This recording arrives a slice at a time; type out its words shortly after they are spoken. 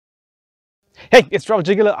Hey, it's Travel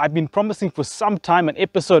Jiggler. I've been promising for some time an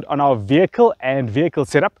episode on our vehicle and vehicle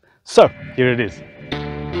setup. So here it is.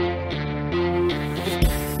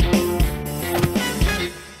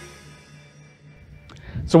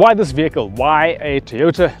 So why this vehicle? Why a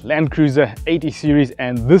Toyota Land Cruiser 80 series,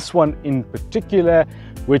 and this one in particular,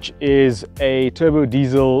 which is a turbo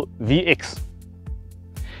diesel VX.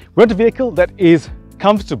 We want a vehicle that is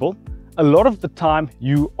comfortable. A lot of the time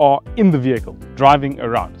you are in the vehicle driving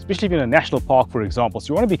around, especially if you're in a national park, for example. So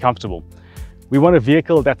you want to be comfortable. We want a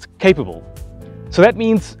vehicle that's capable. So that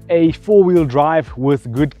means a four-wheel drive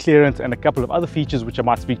with good clearance and a couple of other features which I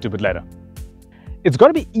might speak to a bit later. It's got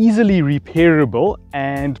to be easily repairable,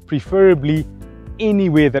 and preferably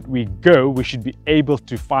anywhere that we go, we should be able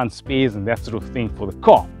to find spares and that sort of thing for the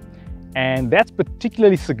car. And that's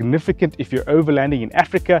particularly significant if you're overlanding in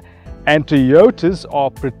Africa, and Toyotas are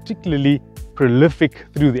particularly prolific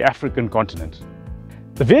through the African continent.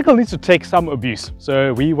 The vehicle needs to take some abuse,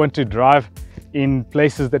 so we want to drive in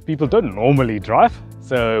places that people don't normally drive.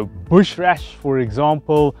 So bush rash, for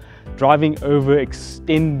example, driving over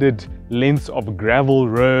extended lengths of gravel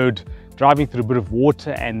road, driving through a bit of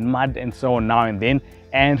water and mud and so on now and then.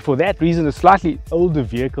 And for that reason, a slightly older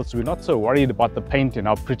vehicle, so we're not so worried about the paint and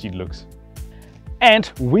how pretty it looks.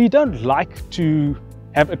 And we don't like to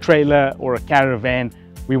have a trailer or a caravan.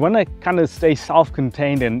 We want to kind of stay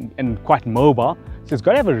self-contained and quite mobile, so it's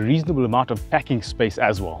got to have a reasonable amount of packing space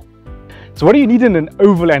as well. So what do you need in an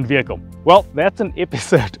overland vehicle? Well, that's an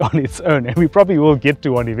episode on its own, and we probably will get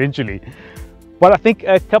to one eventually. But I think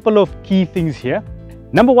a couple of key things here.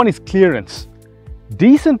 Number one is clearance.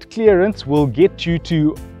 Decent clearance will get you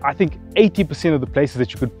to, I think, 80% of the places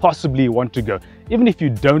that you could possibly want to go, even if you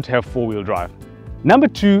don't have four-wheel drive. Number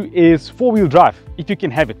two is four-wheel drive, if you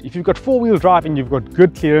can have it. If you've got four-wheel drive and you've got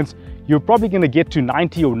good clearance, you're probably going to get to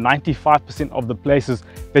 90 or 95% of the places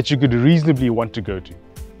that you could reasonably want to go to.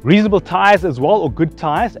 Reasonable tires as well, or good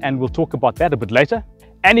tires, and we'll talk about that a bit later.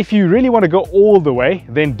 And if you really want to go all the way,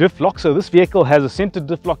 then diff lock. So this vehicle has a center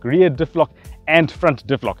diff lock, rear diff lock, and front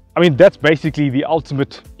diff lock. I mean, that's basically the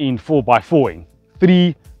ultimate in 4x4ing.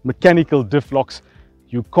 3 mechanical diff locks.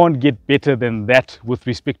 You can't get better than that with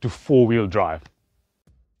respect to four-wheel drive.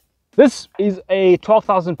 This is a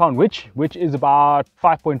 12,000 pound winch, which is about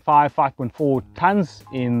 5.5, 5.4 tons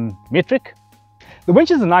in metric. The winch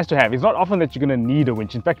is nice to have. It's not often that you're going to need a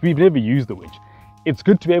winch. In fact, we've never used the winch. It's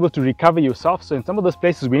good to be able to recover yourself. So in some of those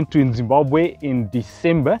places we went to in Zimbabwe in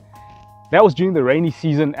December, that was during the rainy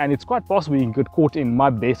season, and it's quite possible you can get caught in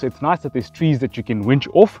mud there. So it's nice that there's trees that you can winch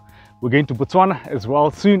off. We're going to Botswana as well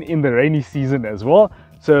soon in the rainy season as well.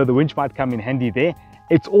 So the winch might come in handy there.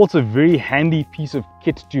 It's also a very handy piece of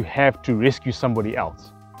kit to have to rescue somebody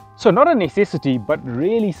else. So not a necessity, but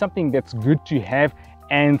really something that's good to have,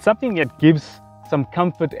 and something that gives some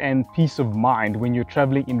comfort and peace of mind when you're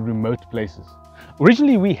traveling in remote places.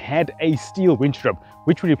 Originally we had a steel winch rope,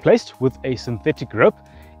 which we replaced with a synthetic rope.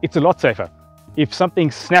 It's a lot safer. If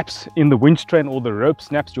something snaps in the winch train or the rope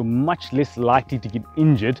snaps, you're much less likely to get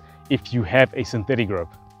injured if you have a synthetic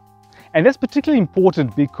rope. And that's particularly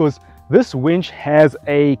important because this winch has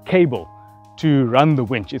a cable to run the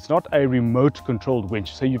winch. It's not a remote controlled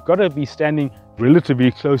winch, so you've got to be standing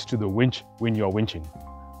relatively close to the winch when you're winching.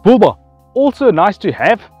 Bull bar, also nice to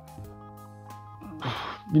have.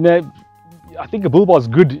 You know, I think a bull bar is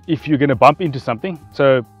good if you're going to bump into something,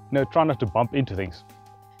 so try not to bump into things.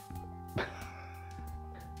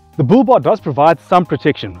 The bull bar does provide some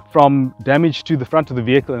protection from damage to the front of the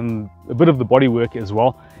vehicle and a bit of the bodywork as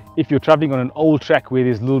well. If you're traveling on an old track where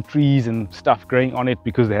there's little trees and stuff growing on it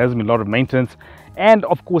because there hasn't been a lot of maintenance. And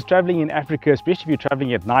of course, traveling in Africa, especially if you're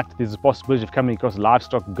traveling at night, there's a possibility of coming across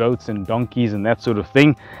livestock, goats and donkeys and that sort of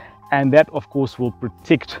thing. And that of course will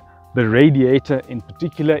protect the radiator in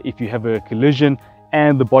particular if you have a collision,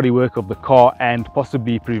 and the bodywork of the car, and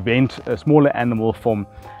possibly prevent a smaller animal from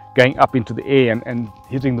going up into the air and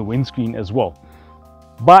hitting the windscreen as well.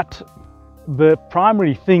 But the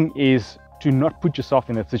primary thing is to not put yourself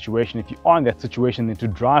in that situation. If you are in that situation, then to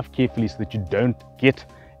drive carefully so that you don't get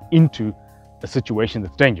into a situation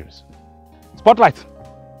that's dangerous. Spotlights.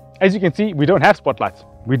 As you can see, we don't have spotlights.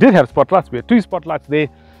 We did have spotlights. We had 2 spotlights there.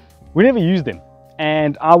 We never used them.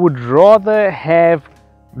 And I would rather have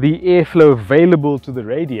the airflow available to the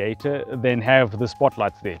radiator than have the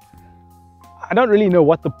spotlights there. I don't really know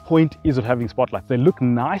what the point is of having spotlights. They look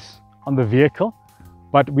nice on the vehicle,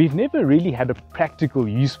 but we've never really had a practical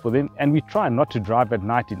use for them, and we try not to drive at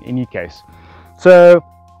night in any case. So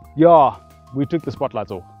yeah, we took the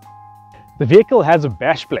spotlights off. The vehicle has a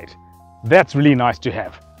bash plate. That's really nice to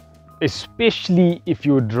have, especially if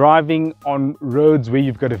you're driving on roads where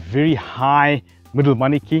you've got a very high middle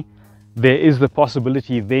money key. there is the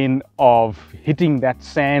possibility then of hitting that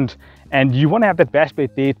sand, and you want to have that bash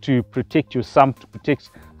plate there to protect your sump, to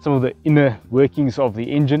protect some of the inner workings of the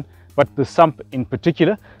engine, but the sump in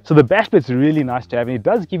particular. So the bash plate's really nice to have, and it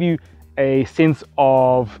does give you a sense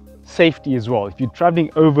of safety as well. If you're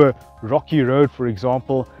traveling over rocky road, for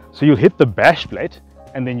example, so you'll hit the bash plate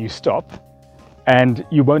and then you stop, and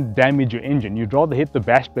you won't damage your engine. You'd rather hit the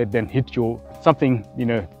bash plate than hit something, you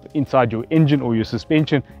know, inside your engine or your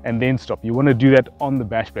suspension and then stop. You want to do that on the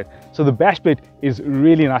bash plate. So the bash plate is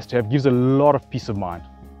really nice to have, gives a lot of peace of mind.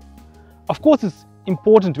 Of course, it's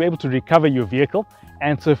important to be able to recover your vehicle,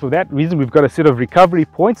 and so for that reason we've got a set of recovery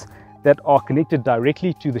points that are connected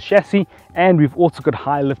directly to the chassis, and we've also got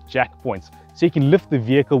high lift jack points, so you can lift the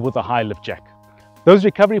vehicle with a high lift jack. Those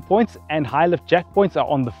recovery points and high lift jack points are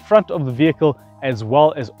on the front of the vehicle as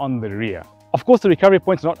well as on the rear. Of course, the recovery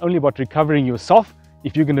points are not only about recovering yourself.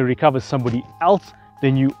 If you're going to recover somebody else,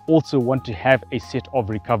 then you also want to have a set of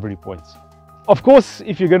recovery points. Of course,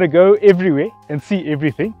 if you're going to go everywhere and see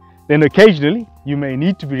everything, then occasionally you may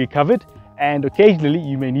need to be recovered, and occasionally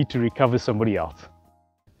you may need to recover somebody else.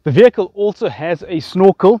 The vehicle also has a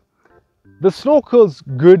snorkel. The snorkel's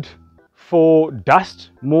good for dust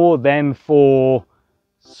more than for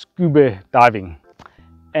scuba diving.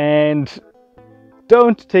 And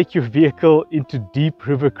don't take your vehicle into deep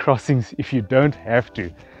river crossings if you don't have to.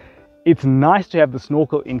 It's nice to have the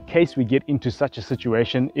snorkel in case we get into such a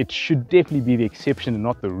situation. It should definitely be the exception and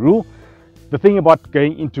not the rule. The thing about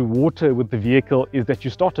going into water with the vehicle is that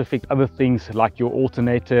you start to affect other things like your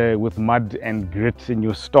alternator with mud and grit in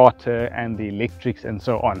your starter and the electrics and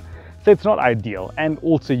so on. So it's not ideal, and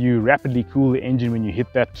also you rapidly cool the engine when you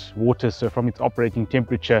hit that water, so from its operating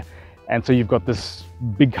temperature, and so you've got this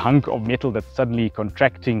big hunk of metal that's suddenly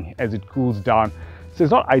contracting as it cools down. So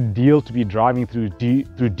it's not ideal to be driving through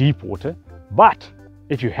deep water, but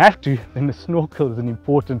if you have to, then the snorkel is an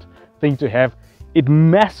important thing to have. It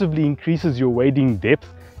massively increases your wading depth,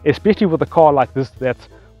 especially with a car like this that's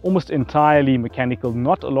almost entirely mechanical,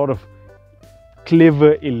 not a lot of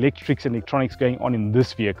clever electrics and electronics going on in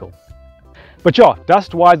this vehicle. But yeah,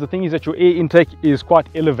 dust wise, the thing is that your air intake is quite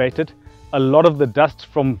elevated. A lot of the dust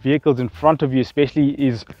from vehicles in front of you especially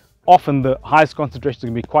is often the highest concentrations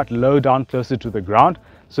can be quite low down closer to the ground.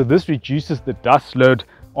 So this reduces the dust load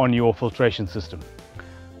on your filtration system.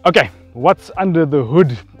 Okay, what's under the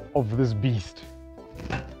hood of this beast?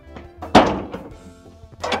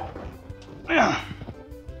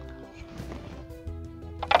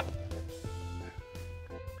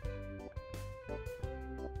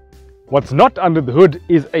 What's not under the hood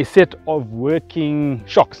is a set of working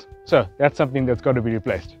shocks. So that's something that's got to be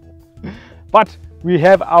replaced. But we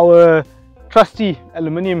have our trusty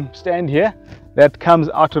aluminium stand here that comes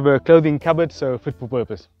out of a clothing cupboard, so fit for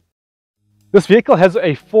purpose. This vehicle has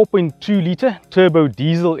a 4.2 litre turbo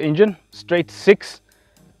diesel engine, straight 6,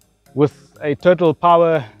 with a total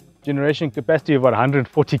power generation capacity of about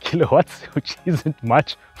 140 kilowatts, which isn't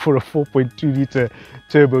much for a 4.2 litre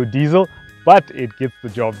turbo diesel, but it gets the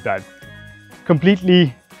job done.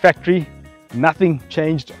 Completely factory, nothing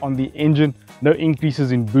changed on the engine, no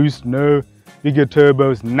increases in boost, no bigger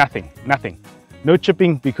turbos, nothing. No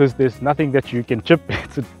chipping, because there's nothing that you can chip.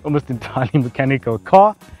 It's an almost entirely mechanical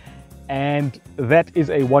car, and that is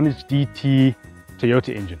a 1.5 DT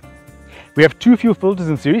Toyota engine. We have 2 fuel filters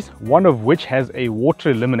in series, one of which has a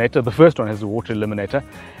water eliminator. The first one has a water eliminator.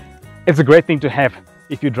 It's a great thing to have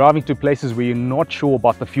if you're driving to places where you're not sure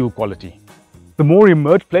about the fuel quality. The more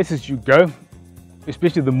remote places you go,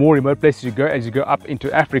 especially the more remote places you go as you go up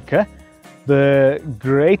into Africa, the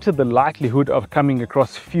greater the likelihood of coming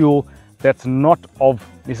across fuel that's not of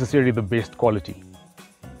necessarily the best quality.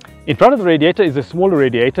 In front of the radiator is a smaller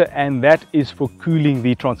radiator, and that is for cooling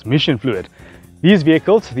the transmission fluid. These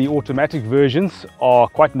vehicles, the automatic versions, are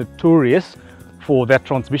quite notorious for that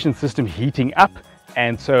transmission system heating up,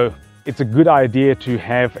 and so it's a good idea to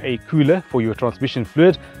have a cooler for your transmission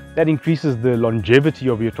fluid. That increases the longevity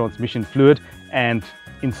of your transmission fluid, and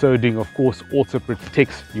in so doing, of course, also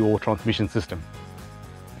protects your transmission system.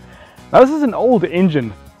 Now, this is an old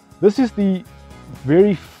engine. This is the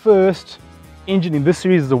very first engine in this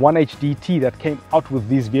series, the 1.5 DT that came out with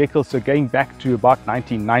these vehicles, so going back to about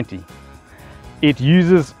 1990. It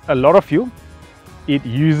uses a lot of fuel, it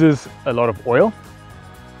uses a lot of oil,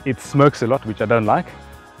 it smokes a lot, which I don't like,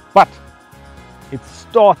 but it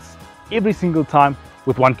starts every single time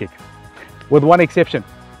with one kick, with one exception,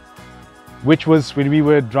 which was when we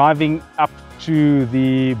were driving up to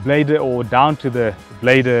the Blader, or down to the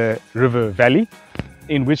Blader River Valley,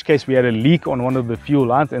 in which case we had a leak on one of the fuel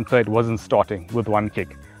lines, and so it wasn't starting with one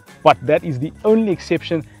kick. But that is the only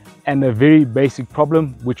exception. and a very basic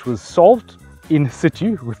problem which was solved in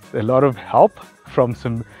situ with a lot of help from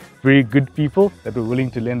some very good people that were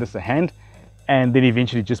willing to lend us a hand, and then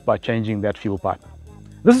eventually just by changing that fuel pipe.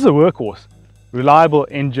 This is a workhorse, reliable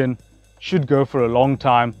engine, should go for a long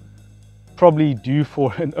time, probably due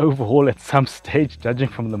for an overhaul at some stage judging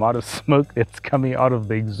from the amount of smoke that's coming out of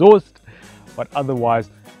the exhaust, but otherwise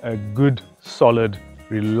a good, solid,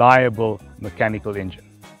 reliable mechanical engine.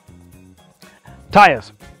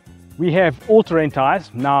 Tires. We have all-terrain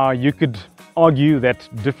tires. Now you could argue that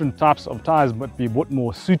different types of tires might be a bit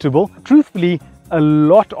more suitable. Truthfully, a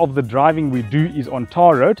lot of the driving we do is on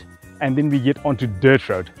tar road, and then we get onto dirt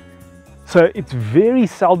road. So it's very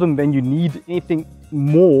seldom then you need anything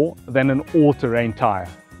more than an all-terrain tire.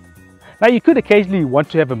 Now you could occasionally want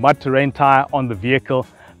to have a mud terrain tire on the vehicle,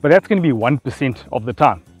 but that's going to be 1% of the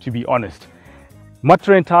time, to be honest. Mud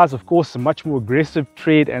terrain tires, of course, a much more aggressive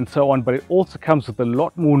tread and so on, but it also comes with a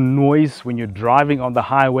lot more noise when you're driving on the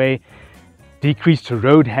highway, decreased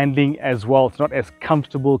road handling as well. It's not as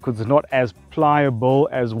comfortable because it's not as pliable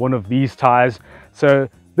as one of these tires. So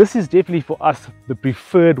this is definitely for us the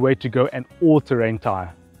preferred way to go, an all-terrain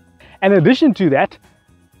tire. In addition to that,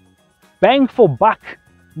 bang for buck,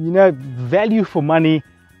 value for money,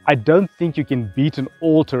 I don't think you can beat an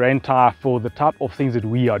all-terrain tire for the type of things that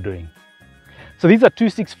we are doing. So these are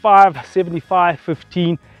 265, 75,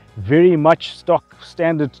 15, very much stock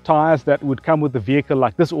standard tires that would come with a vehicle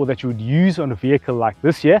like this, or that you would use on a vehicle like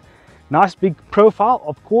this here. Nice big profile,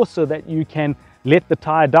 of course, so that you can let the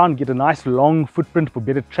tire down, get a nice long footprint for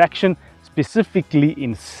better traction, specifically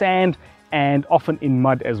in sand and often in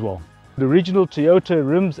mud as well. The original Toyota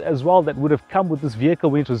rims as well that would have come with this vehicle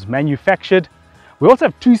when it was manufactured. We also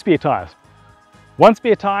have two spare tires. One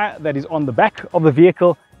spare tire that is on the back of the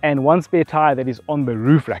vehicle and one spare tire that is on the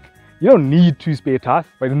roof rack. You don't need two spare tires,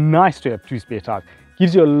 but it's nice to have two spare tires.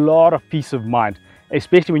 Gives you a lot of peace of mind,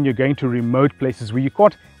 especially when you're going to remote places where you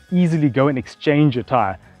can't easily go and exchange a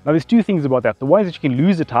tire. Now there's two things about that. The one is that you can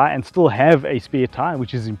lose a tire and still have a spare tire,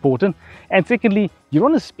 which is important. And secondly, you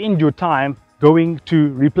don't want to spend your time going to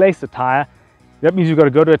replace the tire. That means you've got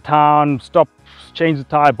to go to a town, stop, change the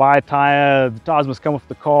tire, buy a tire, the tires must come off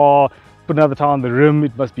the car, put another tire on the rim,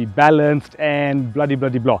 it must be balanced, and bloody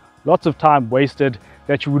blah. Lots of time wasted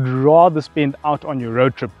that you would rather spend out on your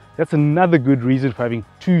road trip. That's another good reason for having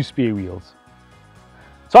two spare wheels.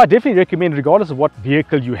 So I definitely recommend, regardless of what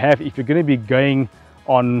vehicle you have, if you're going to be going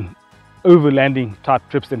on overlanding type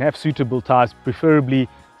trips, then have suitable tires, preferably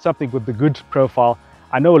something with a good profile.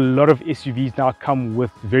 I know a lot of SUVs now come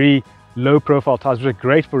with very low profile tires, which are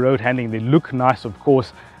great for road handling. They look nice, of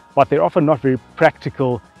course, but they're often not very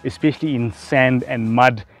practical, especially in sand and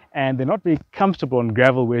mud, and they're not very comfortable on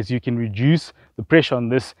gravel, whereas you can reduce the pressure on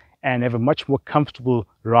this and have a much more comfortable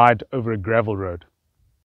ride over a gravel road.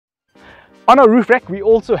 On our roof rack, we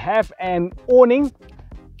also have an awning.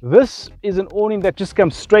 This is an awning that just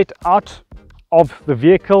comes straight out of the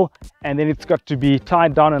vehicle, and then it's got to be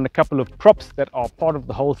tied down on a couple of props that are part of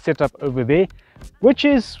the whole setup over there, which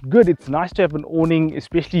is good. It's nice to have an awning,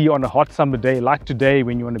 especially on a hot summer day like today,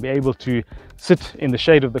 when you want to be able to sit in the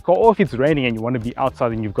shade of the car, or if it's raining and you want to be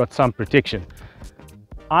outside and you've got some protection.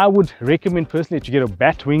 I would recommend personally that you get a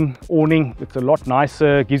batwing awning. It's a lot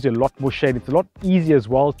nicer, gives you a lot more shade. It's a lot easier as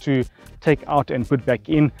well to take out and put back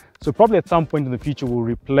in. So probably at some point in the future we'll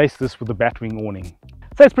replace this with a batwing awning.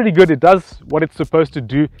 So it's pretty good. It does what it's supposed to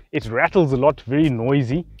do. It rattles a lot, very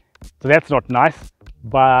noisy. So that's not nice.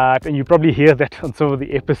 And you probably hear that on some of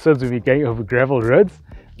the episodes when we're going over gravel roads.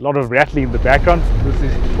 A lot of rattling in the background. This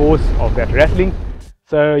is the cause of that rattling.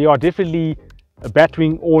 So yeah, definitely a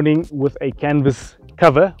batwing awning with a canvas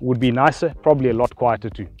cover would be nicer, probably a lot quieter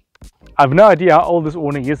too. I have no idea how old this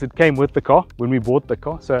awning is. It came with the car when we bought the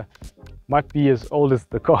car, so might be as old as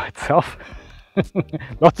the car itself.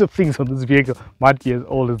 Lots of things on this vehicle might be as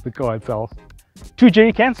old as the car itself. 2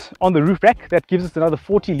 jerry cans on the roof rack, that gives us another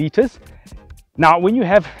 40 liters. Now when you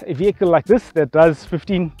have a vehicle like this that does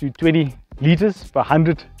 15 to 20 liters per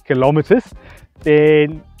 100 kilometers,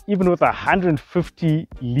 then even with a 150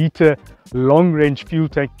 liter long range fuel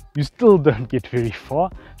tank, you still don't get very far.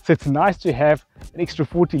 So it's nice to have an extra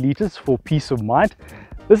 40 liters for peace of mind.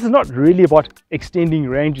 This is not really about extending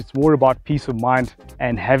range, it's more about peace of mind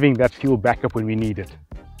and having that fuel backup when we need it.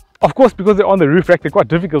 Of course, because they're on the roof rack, they're quite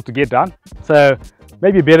difficult to get down. So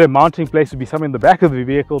maybe a better mounting place would be somewhere in the back of the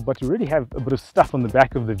vehicle, but you really have a bit of stuff on the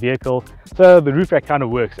back of the vehicle. So the roof rack kind of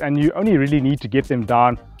works, and you only really need to get them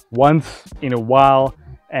down once in a while,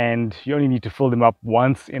 and you only need to fill them up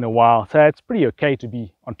once in a while. So it's pretty okay to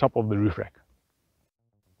be on top of the roof rack.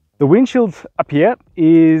 The windshield up here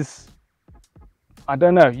is, I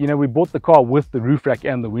don't know, you know, we bought the car with the roof rack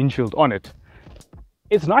and the windshield on it.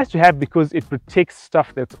 It's nice to have because it protects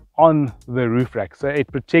stuff that's on the roof rack. So it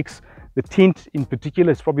protects the tent in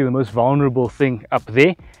particular. It's probably the most vulnerable thing up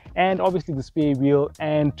there, and obviously the spare wheel,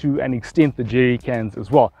 and to an extent the jerry cans as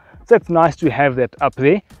well. So it's nice to have that up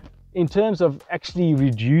there. In terms of actually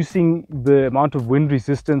reducing the amount of wind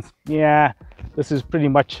resistance, yeah, this is pretty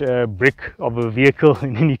much a brick of a vehicle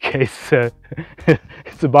in any case. So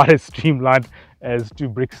it's about as streamlined as two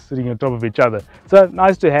bricks sitting on top of each other. So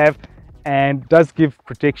nice to have, and does give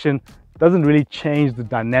protection. Doesn't really change the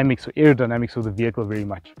dynamics or aerodynamics of the vehicle very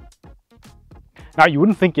much. Now, you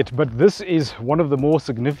wouldn't think it, but this is one of the more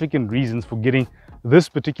significant reasons for getting this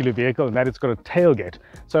particular vehicle, and that it's got a tailgate.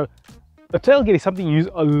 So the tailgate is something you use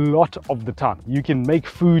a lot of the time. You can make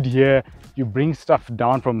food here, you bring stuff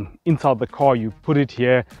down from inside the car, you put it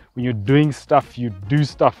here. When you're doing stuff, you do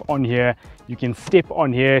stuff on here. You can step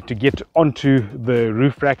on here to get onto the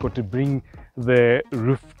roof rack or to bring the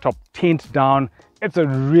rooftop tent down. It's a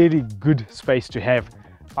really good space to have.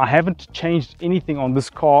 I haven't changed anything on this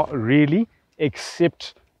car really,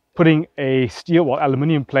 except putting a steel or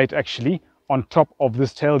aluminium plate actually on top of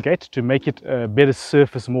this tailgate to make it a better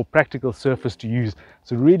surface, more practical surface to use.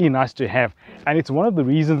 So really nice to have, and it's one of the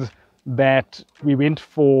reasons that we went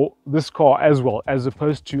for this car as well, as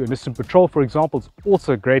opposed to a Nissan Patrol, for example. It's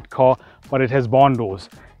also a great car, but it has barn doors.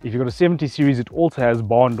 If you've got a 70 series, it also has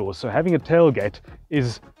barn doors. So having a tailgate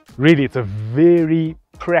is really, it's a very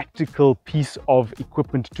practical piece of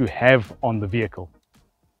equipment to have on the vehicle.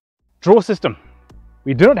 Drawer system.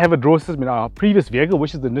 We do not have a drawer system in our previous vehicle,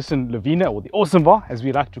 which is the Nissan Livina, or the Ossemwa as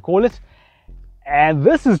we like to call it. And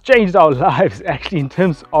this has changed our lives actually in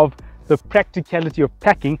terms of the practicality of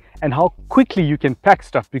packing and how quickly you can pack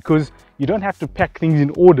stuff, because you don't have to pack things in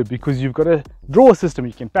order because you've got a drawer system.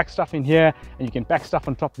 You can pack stuff in here and you can pack stuff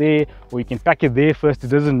on top there, or you can pack it there first. It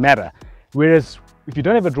doesn't matter. Whereas if you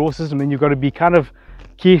don't have a drawer system, then you've got to be kind of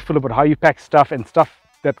careful about how you pack stuff, and stuff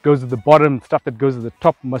that goes at the bottom, stuff that goes at the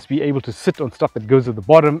top must be able to sit on stuff that goes at the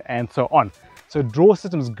bottom, and so on. So drawer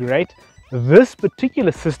system is great. This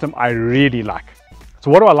particular system I really like.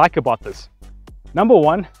 So what do I like about this? Number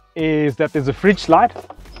one is that there's a fridge slide.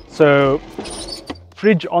 So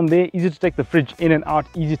fridge on there, easy to take the fridge in and out,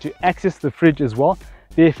 easy to access the fridge as well.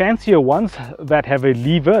 There are fancier ones that have a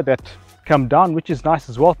lever that come down, which is nice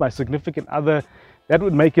as well. My significant other, that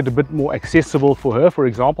would make it a bit more accessible for her, for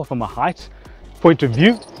example, from a height point of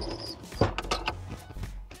view.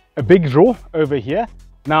 A big drawer over here.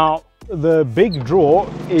 Now the big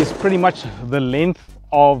drawer is pretty much the length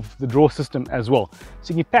of the drawer system as well,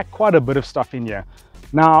 so you can pack quite a bit of stuff in here.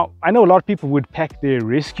 Now I know a lot of people would pack their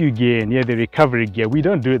rescue gear in here, their recovery gear. We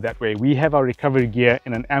don't do it that way. We have our recovery gear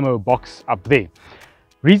in an ammo box up there.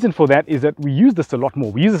 Reason for that is that we use this a lot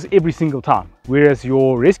more. We use this every single time, whereas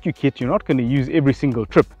your rescue kit you're not going to use every single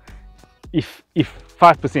trip, if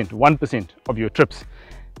 5%, 1% of your trips.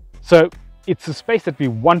 So it's a space that we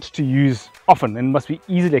want to use often and must be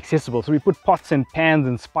easily accessible. So we put pots and pans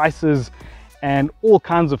and spices and all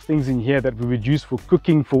kinds of things in here that we would use for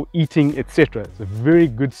cooking, for eating, etc. It's a very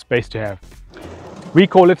good space to have. We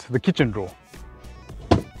call it the kitchen drawer.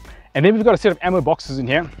 And then we've got a set of ammo boxes in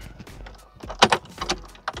here.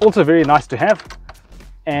 Also very nice to have.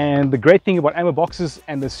 And the great thing about ammo boxes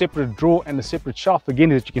and the separate drawer and the separate shelf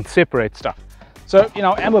again is that you can separate stuff. So in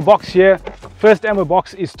our ammo box here, first ammo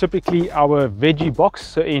box is typically our veggie box.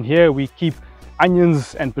 So in here we keep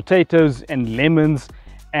onions and potatoes and lemons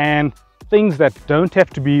and things that don't have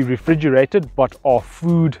to be refrigerated but are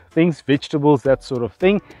food things, vegetables, that sort of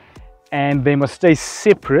thing. And they must stay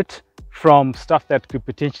separate from stuff that could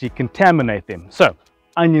potentially contaminate them. So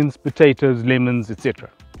onions, potatoes, lemons, etc.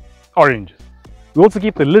 Oranges. We also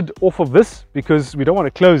keep the lid off of this because we don't want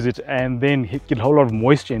to close it and then get a whole lot of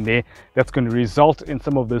moisture in there. That's going to result in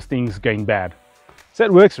some of those things going bad. So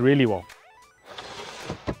that works really well.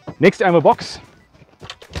 Next ammo box.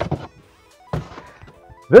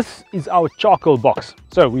 This is our charcoal box.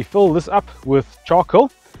 So we fill this up with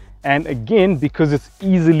charcoal, and again, because it's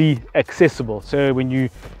easily accessible. So when you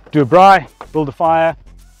do a braai, build a fire,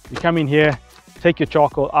 you come in here, take your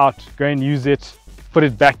charcoal out, go and use it, put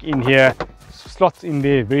it back in here. Slots in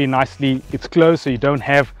there very nicely. It's closed so you don't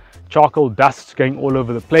have charcoal dust going all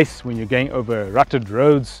over the place when you're going over rutted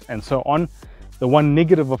roads and so on. The one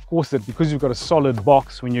negative, of course, that because you've got a solid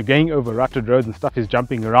box, when you're going over rutted roads and stuff is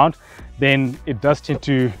jumping around, then it does tend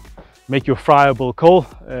to make your friable coal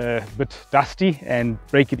a bit dusty and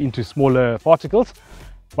break it into smaller particles,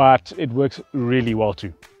 but it works really well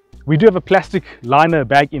too. We do have a plastic liner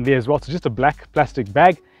bag in there as well, so just a black plastic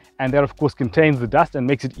bag, and that of course contains the dust and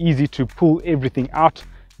makes it easy to pull everything out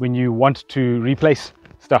when you want to replace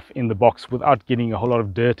stuff in the box without getting a whole lot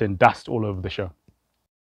of dirt and dust all over the show.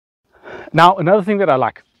 Now, another thing that I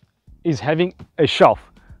like is having a shelf.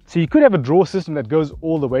 So you could have a drawer system that goes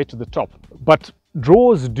all the way to the top, but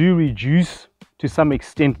drawers do reduce to some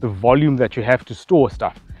extent the volume that you have to store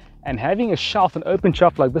stuff. And having a shelf, an open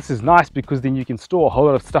shelf like this, is nice because then you can store a whole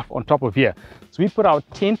lot of stuff on top of here. So we put our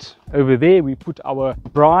tent over there, we put our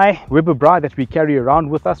Weber braai that we carry around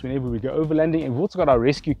with us whenever we go overlanding, and we've also got our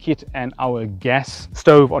rescue kit and our gas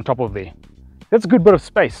stove on top of there. That's a good bit of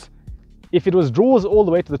space. If it was drawers all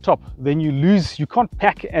the way to the top, then you can't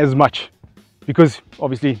pack as much because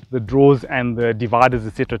obviously the drawers and the dividers,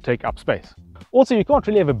 etc., take up space. Also, you can't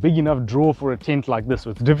really have a big enough drawer for a tent like this,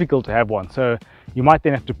 so it's difficult to have one. So you might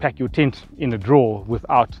then have to pack your tent in a drawer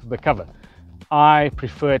without the cover. I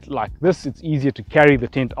prefer it like this. It's easier to carry the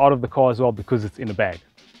tent out of the car as well because it's in a bag.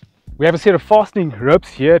 We have a set of fastening ropes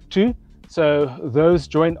here too. So those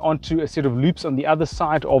join onto a set of loops on the other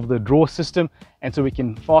side of the drawer system, and so we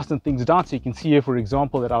can fasten things down. So you can see here, for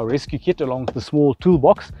example, that our rescue kit along with the small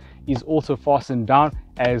toolbox is also fastened down,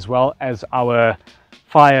 as well as our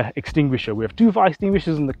fire extinguisher. We have two fire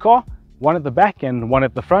extinguishers in the car, one at the back and one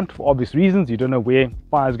at the front, for obvious reasons. You don't know where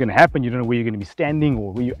fire is going to happen, you don't know where you're going to be standing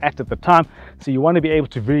or where you're at the time, so you want to be able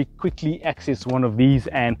to very quickly access one of these,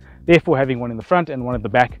 and therefore having one in the front and one at the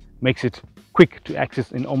back makes it quick to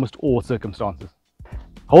access in almost all circumstances.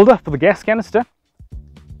 Holder for the gas canister.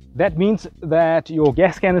 That means that your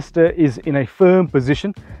gas canister is in a firm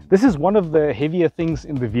position. This is one of the heavier things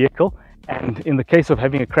in the vehicle, and in the case of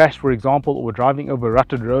having a crash, for example, or driving over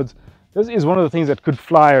rutted roads, this is one of the things that could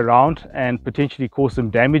fly around and potentially cause some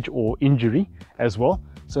damage or injury as well.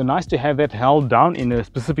 So nice to have that held down in a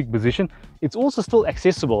specific position. It's also still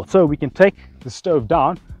accessible, so we can take the stove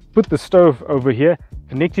down, put the stove over here,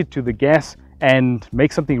 connect it to the gas, and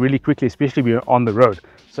make something really quickly, especially when you're on the road.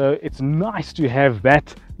 So it's nice to have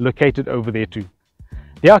that located over there too.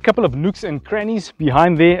 There are a couple of nooks and crannies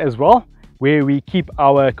behind there as well, where we keep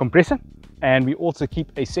our compressor, and we also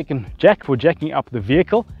keep a second jack for jacking up the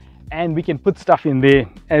vehicle, and we can put stuff in there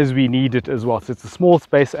as we need it as well. So it's a small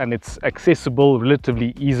space and it's accessible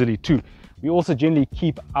relatively easily too. We also generally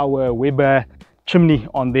keep our Weber chimney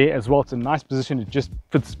on there as well. It's a nice position. It just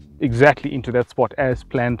fits exactly into that spot as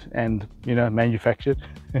planned and, you know, manufactured.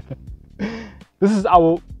 This is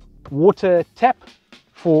our water tap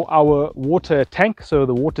for our water tank. So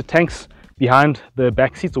the water tanks behind the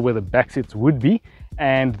back seats, or where the back seats would be,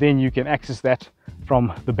 and then you can access that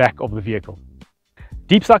from the back of the vehicle.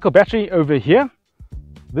 Deep cycle battery over here.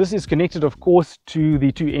 This is connected, of course, to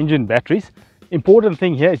the two engine batteries. Important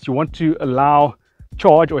thing here is you want to allow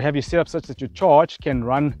charge, or have your setup such that your charge can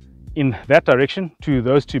run in that direction to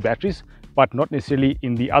those two batteries, but not necessarily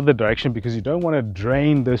in the other direction, because you don't want to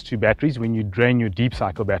drain those two batteries when you drain your deep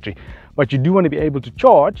cycle battery. But you do want to be able to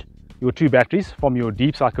charge your two batteries from your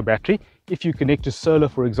deep cycle battery if you connect to solar,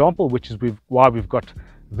 for example, which is why we've got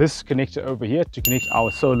this connector over here to connect our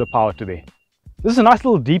solar power to there. This is a nice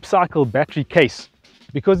little deep cycle battery case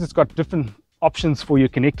because it's got different options for your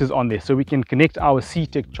connectors on there. So we can connect our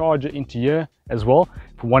C-Tech charger into here as well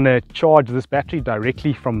if we want to charge this battery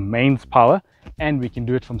directly from mains power, and we can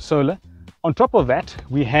do it from solar. On top of that,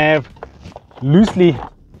 we have loosely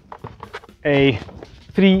a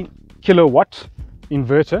 3 kilowatt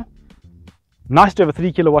inverter. Nice to have a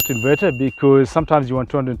 3 kilowatt inverter because sometimes you want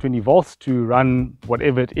 220 volts to run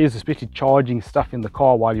whatever it is, especially charging stuff in the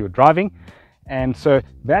car while you're driving. And so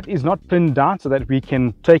that is not pinned down, so that we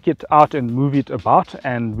can take it out and move it about,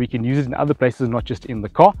 and we can use it in other places, not just in the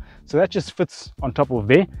car. So that just fits on top of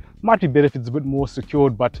there. Might be better if it's a bit more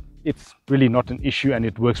secured, but it's really not an issue and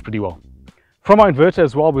it works pretty well. From our inverter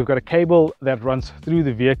as well, we've got a cable that runs through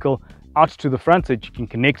the vehicle out to the front so that you can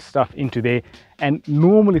connect stuff into there, and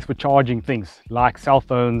normally it's for charging things like cell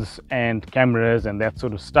phones and cameras and that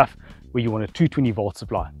sort of stuff where you want a 220 volt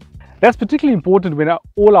supply. That's particularly important when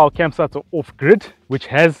all our campsites are off-grid, which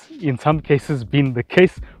has in some cases been the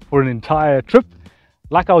case for an entire trip.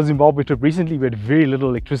 Like our Zimbabwe trip recently, we had very little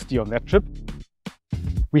electricity on that trip.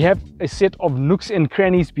 We have a set of nooks and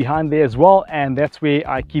crannies behind there as well, and that's where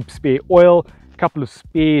I keep spare oil, a couple of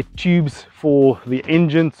spare tubes for the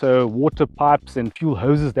engine, so water pipes and fuel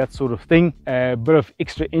hoses, that sort of thing, a bit of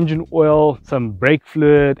extra engine oil, some brake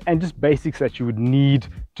fluid, and just basics that you would need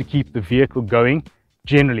to keep the vehicle going.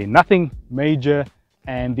 Generally nothing major,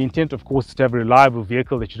 and the intent, of course, is to have a reliable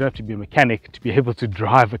vehicle that you don't have to be a mechanic to be able to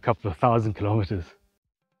drive a couple of thousand kilometers.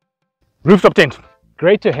 Rooftop tent,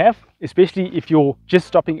 great to have, especially if you're just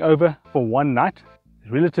stopping over for one night.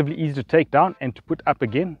 It's relatively easy to take down and to put up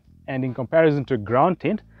again, and in comparison to a ground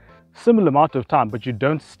tent, similar amount of time, but you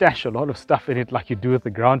don't stash a lot of stuff in it like you do with the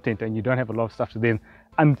ground tent, and you don't have a lot of stuff to then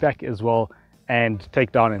unpack as well and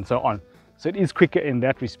take down and so on. So it is quicker in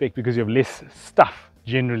that respect because you have less stuff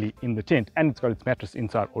generally in the tent, and it's got its mattress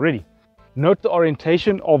inside already. Note the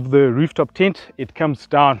orientation of the rooftop tent. It comes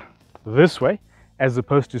down this way as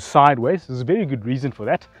opposed to sideways. There's a very good reason for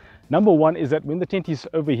that. Number one is that when the tent is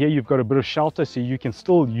over here, you've got a bit of shelter, so you can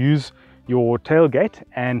still use your tailgate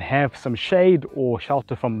and have some shade or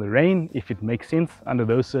shelter from the rain if it makes sense under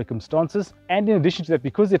those circumstances. And in addition to that,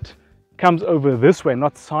 because it comes over this way,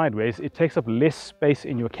 not sideways, it takes up less space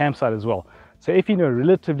in your campsite as well. So if you're in a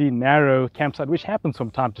relatively narrow campsite, which happens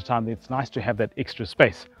from time to time, then it's nice to have that extra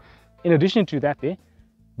space. In addition to that,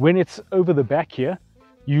 when it's over the back here,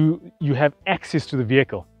 you have access to the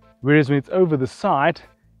vehicle, whereas when it's over the side,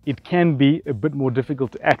 it can be a bit more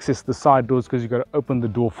difficult to access the side doors because you've got to open the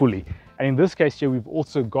door fully. And in this case here, we've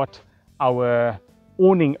also got our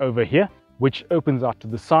awning over here, which opens out to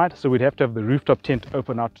the side, so we'd have to have the rooftop tent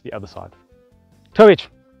open out to the other side. Tow hitch.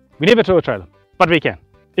 We never tow a trailer, but we can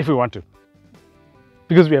if we want to,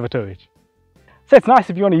 because we have a tow hitch. So it's nice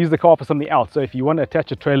if you want to use the car for something else. So if you want to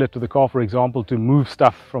attach a trailer to the car, for example, to move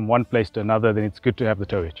stuff from one place to another, then it's good to have the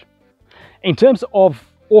tow hitch. In terms of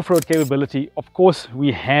off-road capability, of course,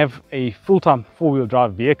 we have a full-time four-wheel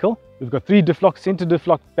drive vehicle. We've got 3 diff locks: center diff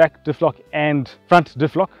lock, back diff lock, and front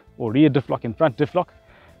diff lock, or rear diff lock and front diff lock,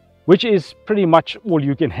 which is pretty much all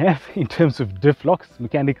you can have in terms of diff locks,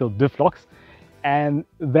 mechanical diff locks, and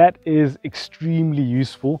that is extremely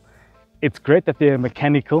useful. It's great that they're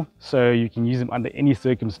mechanical, so you can use them under any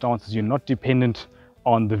circumstances. You're not dependent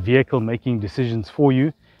on the vehicle making decisions for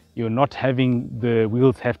you. You're not having the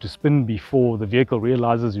wheels have to spin before the vehicle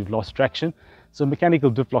realizes you've lost traction. So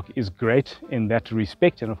mechanical diff lock is great in that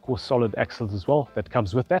respect, and of course solid axles as well, that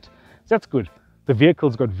comes with that. So that's good. The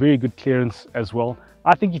vehicle's got very good clearance as well.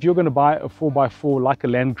 I think if you're going to buy a 4x4 like a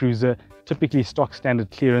Land Cruiser, typically stock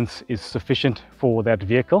standard clearance is sufficient for that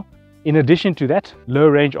vehicle. In addition to that, low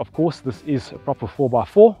range, of course, this is a proper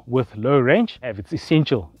 4x4 with low range. It's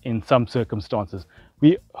essential in some circumstances.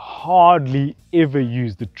 We hardly ever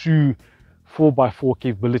use the true 4x4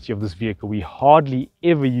 capability of this vehicle. We hardly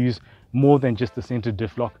ever use more than just the center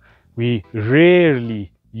diff lock. We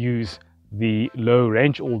rarely use the low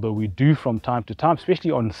range, although we do from time to time, especially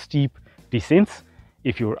on steep descents.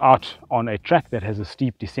 If you're out on a track that has a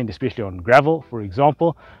steep descent, especially on gravel, for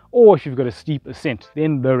example, or if you've got a steep ascent,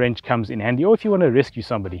 then low range comes in handy, or if you want to rescue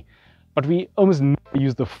somebody. But we almost never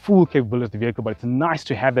use the full capability of the vehicle, but it's nice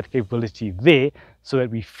to have that capability there so that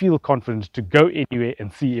we feel confident to go anywhere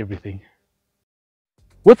and see everything.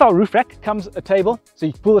 With our roof rack comes a table, so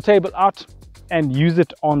you pull the table out and use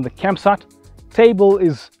it on the campsite. Table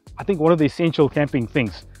is, I think, one of the essential camping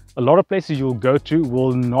things. A lot of places you'll go to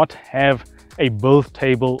will not have a bilge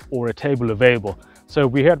table or a table available. So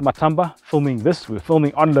we're here at Matamba filming this. We're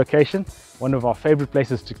filming on location, one of our favorite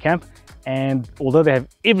places to camp, and although they have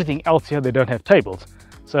everything else here, they don't have tables.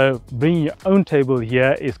 So bringing your own table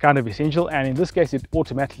here is kind of essential, and in this case it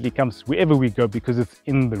automatically comes wherever we go because it's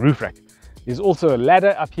in the roof rack. There's also a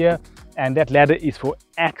ladder up here, and that ladder is for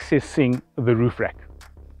accessing the roof rack.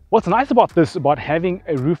 What's nice about this, about having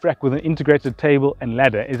a roof rack with an integrated table and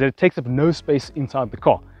ladder, is that it takes up no space inside the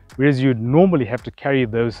car, whereas you'd normally have to carry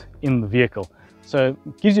those in the vehicle. So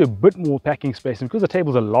it gives you a bit more packing space, and because the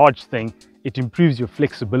table's a large thing, it improves your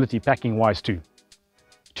flexibility packing wise too.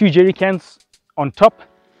 2 jerry cans on top,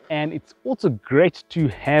 and it's also great to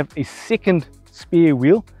have a second spare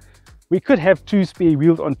wheel. We could have 2 spare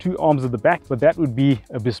wheels on 2 arms of the back, but that would be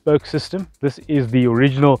a bespoke system. This is the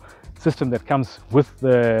original system that comes with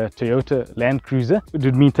the Toyota Land Cruiser. It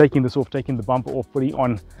would mean taking this off, taking the bumper off, putting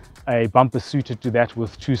on a bumper suited to that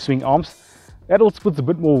with 2 swing arms. That also puts a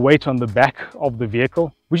bit more weight on the back of the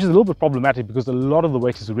vehicle, which is a little bit problematic because a lot of the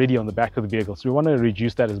weight is already on the back of the vehicle. So we want to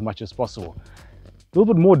reduce that as much as possible. A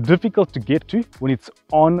little bit more difficult to get to when it's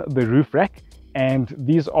on the roof rack. And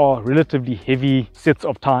these are relatively heavy sets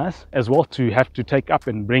of tires as well to have to take up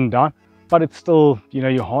and bring down. But it's still,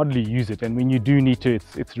 you hardly use it. And when you do need to,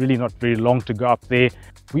 it's really not very long to go up there.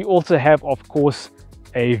 We also have, of course,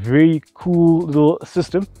 a very cool little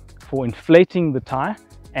system for inflating the tire,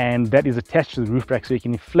 and that is attached to the roof rack, so you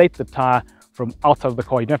can inflate the tire from outside of the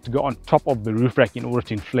car. You don't have to go on top of the roof rack in order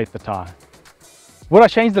to inflate the tire. Would I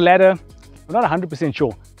change the ladder? I'm not 100%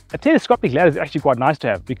 sure. A telescopic ladder is actually quite nice to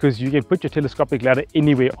have because you can put your telescopic ladder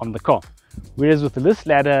anywhere on the car, whereas with this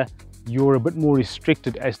ladder you're a bit more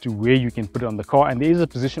restricted as to where you can put it on the car, and there is a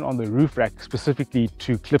position on the roof rack specifically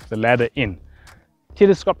to clip the ladder in.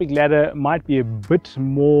 Telescopic ladder might be a bit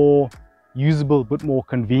more usable, a bit more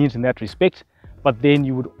convenient in that respect, but then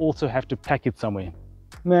you would also have to pack it somewhere.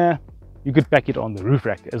 nah, you could pack it on the roof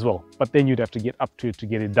rack as well, but then you'd have to get up to it to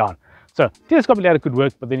get it down. So telescopic ladder could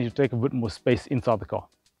work, but then you should take a bit more space inside the car.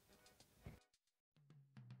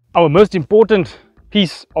 Our most important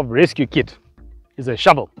piece of rescue kit is a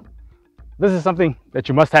shovel. This is something that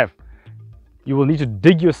you must have. You will need to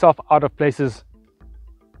dig yourself out of places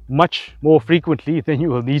much more frequently than you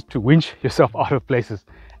will need to winch yourself out of places.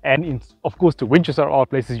 And of course, to winch yourself out of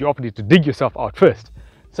places, you often need to dig yourself out first.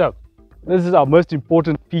 So this is our most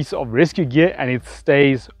important piece of rescue gear, and it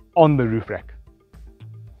stays on the roof rack.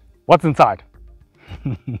 What's inside?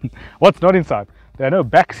 What's not inside? There are no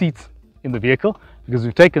back seats in the vehicle because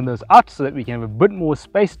we've taken those out so that we can have a bit more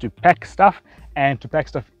space to pack stuff and to pack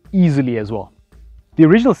stuff easily as well. The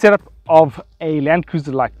original setup of a Land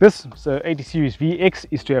Cruiser like this, so 80 Series VX,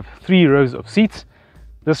 is to have 3 rows of seats.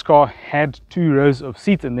 This car had 2 rows of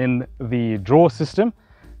seats, and then the drawer system,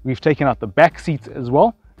 we've taken out the back seats as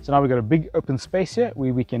well. So now we've got a big open space here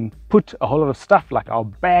where we can put a whole lot of stuff like our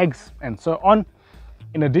bags and so on.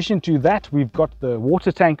 In addition to that, we've got the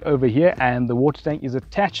water tank over here, and the water tank is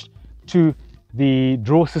attached to the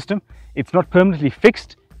drawer system. It's not permanently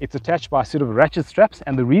fixed. It's attached by a set of ratchet straps,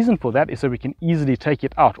 and the reason for that is so we can easily take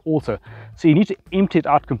it out also. So you need to empty it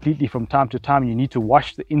out completely from time to time. You need to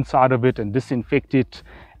wash the inside of it and disinfect it,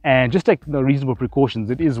 and just take the reasonable precautions.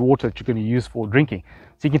 It is water that you're going to use for drinking.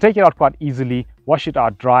 So you can take it out quite easily, wash it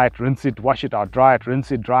out, dry it, rinse it, wash it out, dry it,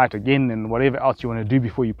 rinse it, dry it again, and whatever else you want to do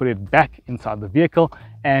before you put it back inside the vehicle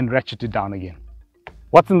and ratchet it down again.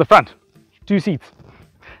 What's in the front? 2 seats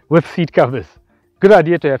with seat covers. Good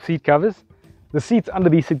idea to have seat covers. The seats under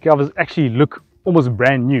these seat covers actually look almost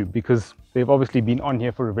brand new because they've obviously been on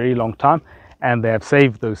here for a very long time and they have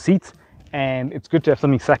saved those seats, and it's good to have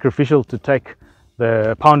something sacrificial to take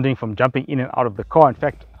the pounding from jumping in and out of the car. In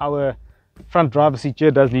fact, our front driver's seat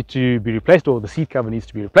here does need to be replaced, or the seat cover needs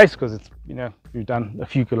to be replaced, because it's, you know, we've done a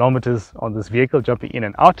few kilometers on this vehicle jumping in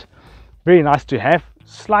and out. Very nice to have.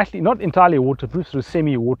 Slightly, not entirely waterproof, sort of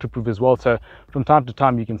semi-waterproof as well, so from time to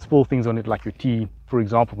time you can spill things on it, like your tea, for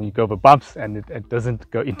example, when you go over bumps, and it doesn't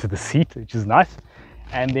go into the seat, which is nice.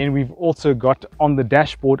 And then we've also got on the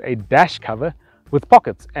dashboard a dash cover with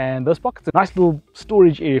pockets, and those pockets are a nice little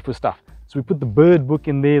storage area for stuff. So we put the bird book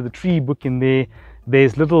in there, the tree book in there.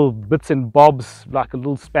 There's little bits and bobs, like a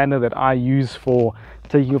little spanner that I use for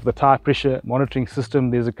taking off the tire pressure monitoring system.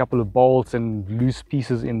 There's a couple of bolts and loose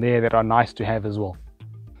pieces in there that are nice to have as well.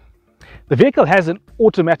 The vehicle has an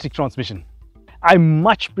automatic transmission. I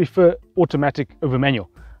much prefer automatic over manual.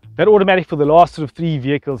 That automatic for the last sort of 3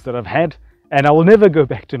 vehicles that I've had, and I will never go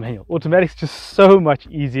back to manual. Automatic's just so much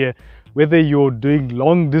easier, whether you're doing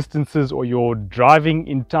long distances or you're driving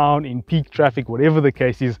in town in peak traffic, whatever the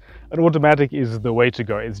case is, an automatic is the way to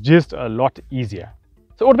go. It's just a lot easier.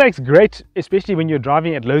 So automatic's great, especially when you're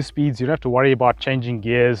driving at low speeds. You don't have to worry about changing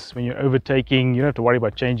gears. When you're overtaking, you don't have to worry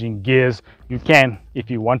about changing gears. You can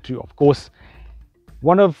if you want to, of course.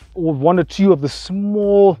 One or two of the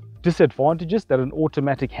small disadvantages that an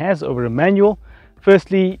automatic has over a manual.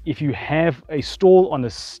 Firstly, if you have a stall on a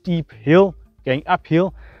steep hill, going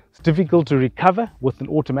uphill, it's difficult to recover with an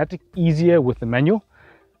automatic, easier with the manual.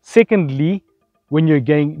 Secondly, when you're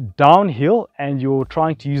going downhill and you're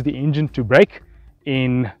trying to use the engine to brake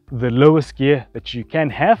in the lowest gear that you can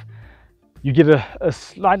have, you get a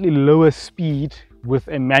slightly lower speed with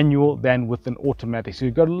a manual than with an automatic. So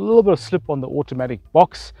you've got a little bit of slip on the automatic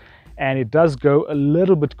box, and it does go a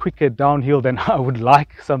little bit quicker downhill than I would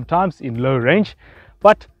like sometimes in low range,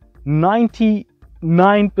 but 99%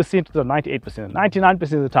 or 98%, 99%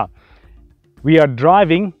 of the time, we are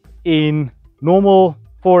driving in normal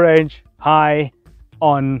 4-range, high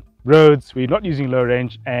on roads. We're not using low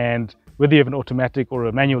range, and whether you have an automatic or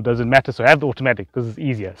a manual doesn't matter. So have the automatic because it's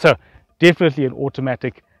easier. So definitely an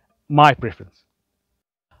automatic, my preference.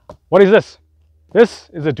 What is this?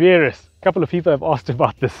 This is adventurous. A couple of people have asked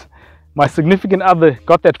about this. My significant other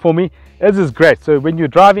got that for me. This is great. So when you're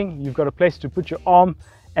driving, you've got a place to put your arm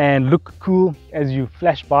and look cool as you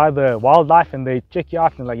flash by the wildlife, and they check you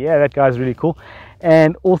out and they're like, yeah, that guy's really cool.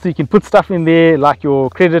 And also you can put stuff in there like your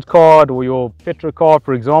credit card or your petrol card,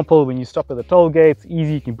 for example. When you stop at the toll gates,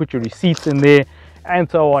 easy, you can put your receipts in there, and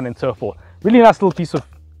so on and so forth. Really nice little piece of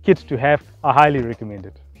kit to have. I highly recommend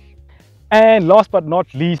it. And last but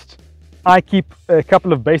not least, I keep a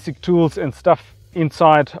couple of basic tools and stuff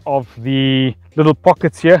inside of the little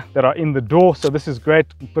pockets here that are in the door. So this is great.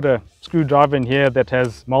 You put a screwdriver in here that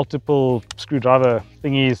has multiple screwdriver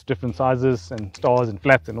thingies, different sizes and stars and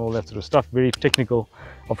flats and all that sort of stuff. Very technical,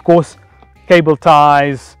 of course. Cable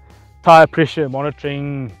ties, tire pressure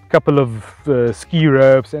monitoring, a couple of ski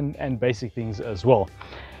ropes and basic things as well.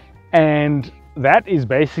 And that is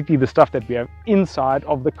basically the stuff that we have inside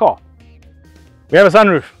of the car. We have a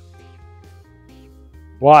sunroof.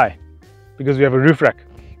 Why? Because we have a roof rack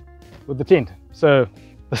with the tent, so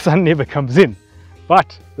the sun never comes in.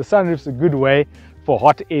 But the sunroof's a good way for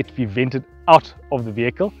hot air to be vented out of the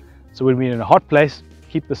vehicle. So when we're in a hot place,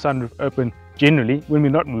 keep the sunroof open generally when we're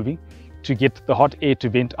not moving, to get the hot air to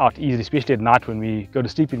vent out easily, especially at night when we go to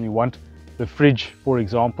sleep and we want the fridge, for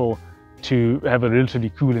example, to have a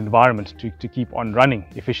relatively cool environment to keep on running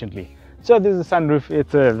efficiently. So there's a sunroof.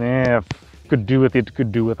 It's a could do with it,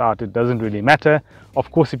 could do without it, doesn't really matter.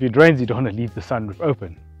 Of course, if it rains, you don't want to leave the sunroof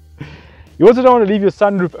open. You also don't want to leave your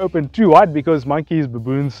sunroof open too wide, because monkeys,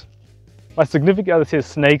 baboons, my significant other says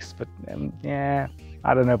snakes, but yeah,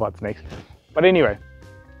 I don't know about snakes. But anyway,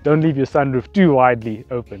 don't leave your sunroof too widely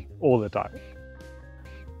open all the time.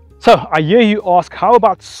 So I hear you ask, how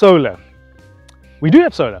about solar? We do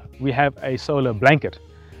have solar. We have a solar blanket.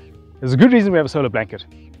 There's a good reason we have a solar blanket.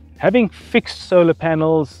 Having fixed solar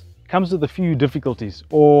panels comes with a few difficulties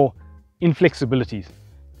or inflexibilities.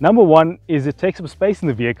 Number one is it takes up space in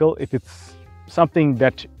the vehicle if it's something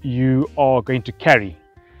that you are going to carry,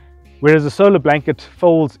 whereas a solar blanket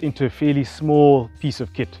folds into a fairly small piece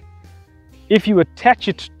of kit. If you attach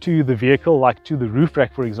it to the vehicle, like to the roof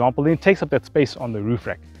rack, for example, then it takes up that space on the roof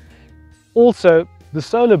rack. Also, the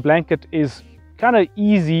solar blanket is kind of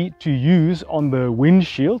easy to use on the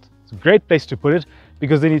windshield. It's a great place to put it,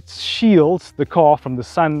 because then it shields the car from the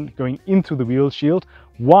sun going into the windshield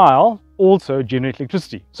while also generating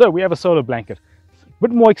electricity. So we have a solar blanket. It's a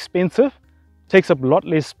bit more expensive, takes up a lot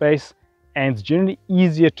less space, and it's generally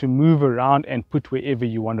easier to move around and put wherever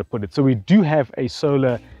you want to put it. So we do have a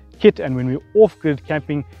solar kit, and when we're off-grid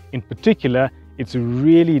camping in particular, it's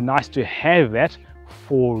really nice to have that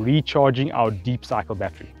for recharging our deep cycle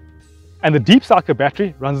battery. And the deep cycle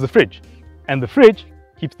battery runs the fridge, and the fridge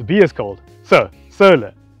keeps the beers cold. So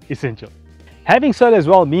solar, essential. Having solar as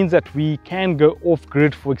well means that we can go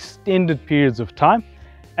off-grid for extended periods of time,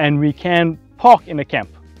 and we can park in a camp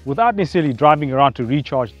without necessarily driving around to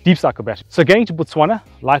recharge deep cycle battery. So going to Botswana,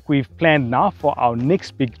 like we've planned now for our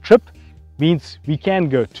next big trip, means we can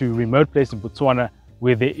go to a remote place in Botswana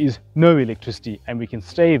where there is no electricity, and we can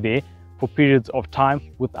stay there for periods of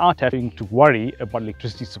time without having to worry about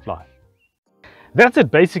electricity supply. That's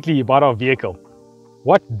it basically about our vehicle.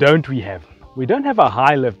 What don't we have? We don't have a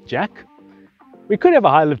high lift jack. We could have a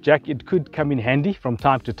high lift jack. It could come in handy from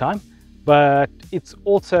time to time, but it's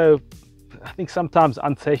also, I think, sometimes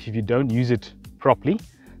unsafe if you don't use it properly.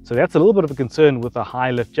 So that's a little bit of a concern with a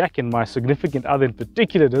high lift jack, and my significant other in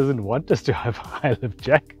particular doesn't want us to have a high lift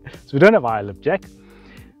jack. So we don't have a high lift jack.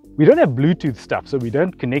 We don't have Bluetooth stuff, so we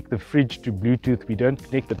don't connect the fridge to Bluetooth. We don't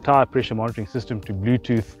connect the tire pressure monitoring system to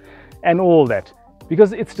Bluetooth and all that,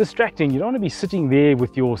 because it's distracting. You don't want to be sitting there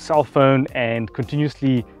with your cell phone and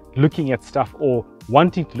continuously looking at stuff or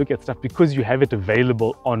wanting to look at stuff because you have it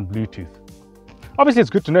available on Bluetooth. Obviously, it's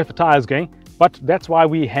good to know if the tire is going, but that's why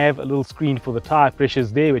we have a little screen for the tire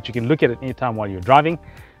pressures there, which you can look at anytime while you're driving.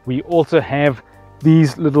 We also have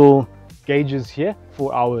these little gauges here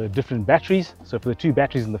for our different batteries. So for the two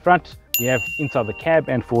batteries in the front, we have inside the cab,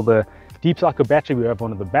 and for the deep cycle battery, we have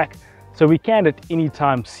one at the back. So we can at any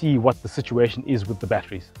time see what the situation is with the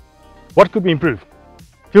batteries. What could we improve?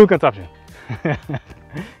 Fuel consumption.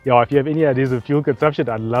 Yeah, if you have any ideas of fuel consumption,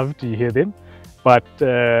 I'd love to hear them. But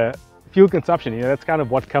fuel consumption, that's kind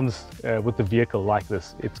of what comes with a vehicle like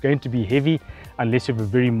this. It's going to be heavy unless you have a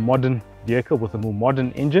very modern vehicle with a more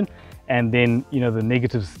modern engine. And then, the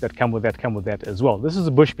negatives that come with that as well. This is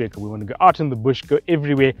a bush vehicle. We want to go out in the bush, go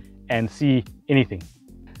everywhere and see anything.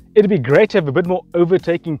 It'd be great to have a bit more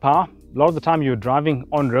overtaking power. A lot of the time you're driving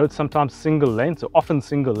on road, sometimes single lane, so often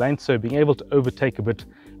single lane. So being able to overtake a bit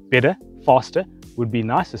better, faster would be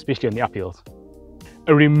nice, especially on the uphills.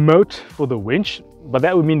 A remote for the winch, but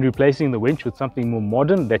that would mean replacing the winch with something more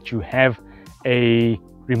modern, that you have a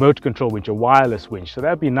remote control winch, a wireless winch. So that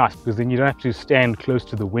would be nice, because then you don't have to stand close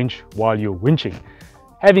to the winch while you're winching.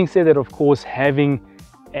 Having said that, of course, having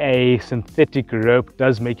a synthetic rope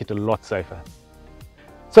does make it a lot safer.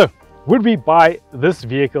 So would we buy this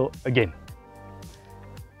vehicle again?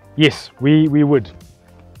 Yes, we would.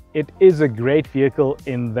 It is a great vehicle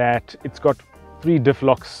in that it's got 3 diff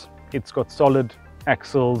locks, it's got solid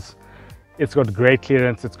axles, it's got great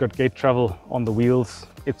clearance, it's got great travel on the wheels,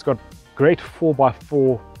 it's got great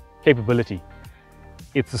 4x4 capability.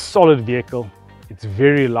 It's a solid vehicle, it's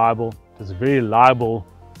very reliable, it's a very reliable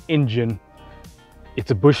engine. It's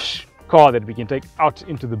a bush car that we can take out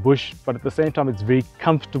into the bush, but at the same time it's very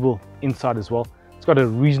comfortable inside as well. It's got a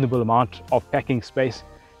reasonable amount of packing space.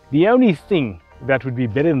 The only thing that would be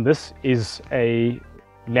better than this is a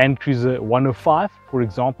Land Cruiser 105, for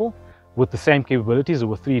example, with the same capabilities,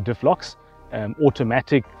 with 3 diff locks,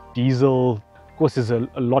 automatic, diesel. Of course, there's a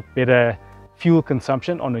lot better fuel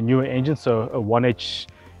consumption on a newer engine, so a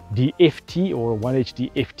 1HDFT or a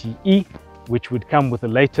 1HDFTE, which would come with a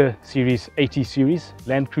later series, 80 series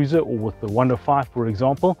Land Cruiser, or with the 105, for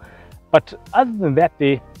example. But other than that,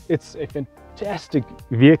 it's a fantastic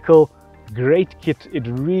vehicle, great kit. It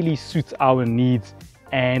really suits our needs,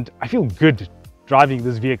 and I feel good driving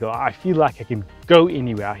this vehicle. I feel like I can go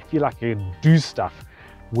anywhere. I feel like I can do stuff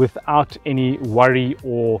without any worry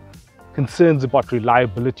or concerns about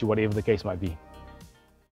reliability, whatever the case might be.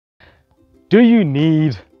 Do you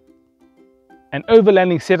need an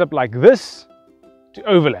overlanding setup like this to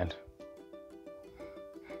overland?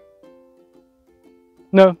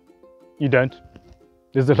 No, you don't.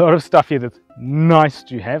 There's a lot of stuff here that's nice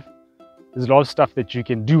to have. There's a lot of stuff that you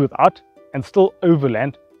can do without and still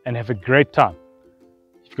overland and have a great time.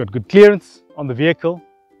 If you've got good clearance on the vehicle,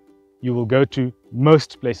 you will go to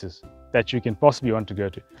most places that you can possibly want to go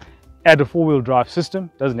to. Add a 4-wheel drive system,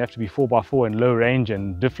 doesn't have to be 4x4 and low range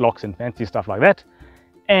and diff locks and fancy stuff like that.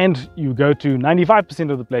 And you go to 95%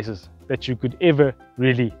 of the places that you could ever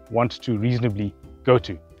really want to reasonably go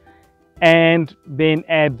to. And then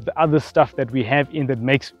add the other stuff that we have in that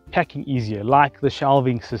makes packing easier, like the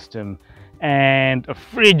shelving system, and a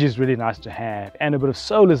fridge is really nice to have, and a bit of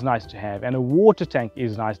solar is nice to have, and a water tank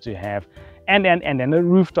is nice to have, and a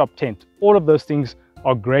rooftop tent. All of those things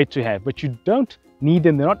are great to have, but you don't need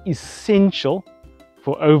them. They're not essential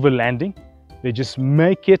for overlanding. They just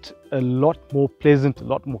make it a lot more pleasant, a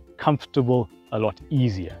lot more comfortable, a lot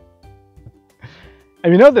easier.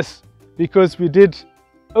 And we know this because we did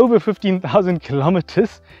over 15,000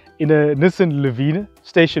 kilometers in a Nissan Livina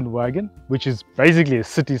station wagon, which is basically a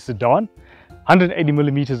city sedan, 180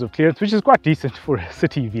 millimeters of clearance, which is quite decent for a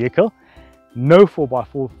city vehicle. No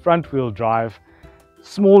 4x4, front wheel drive,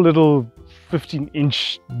 small little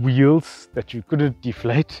 15-inch wheels that you couldn't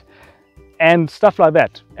deflate, and stuff like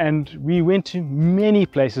that. And we went to many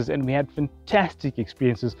places and we had fantastic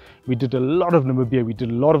experiences. We did a lot of Namibia, we did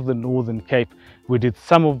a lot of the Northern Cape, we did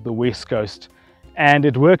some of the West Coast, and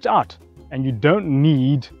it worked out. And you don't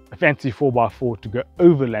need a fancy 4x4 to go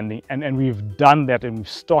overlanding, and we've done that and we've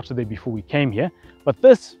started there before we came here. But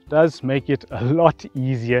this does make it a lot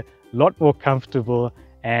easier, a lot more comfortable,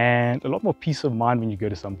 and a lot more peace of mind when you go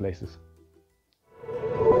to some places.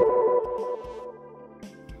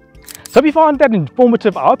 So if you found that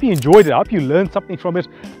informative, I hope you enjoyed it. I hope you learned something from it.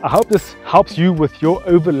 I hope this helps you with your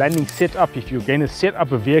overlanding setup. If you're going to set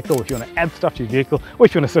up a vehicle, if you want to add stuff to your vehicle, or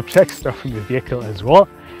if you want to subtract stuff from your vehicle as well.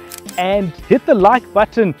 And hit the like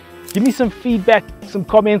button. Give me some feedback, some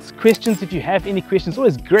comments, questions if you have any questions. It's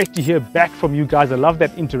always great to hear back from you guys. I love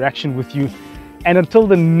that interaction with you. And until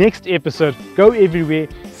the next episode, go everywhere,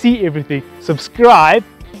 see everything, subscribe,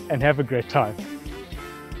 and have a great time.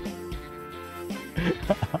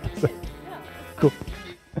 Cool.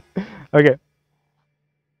 Okay.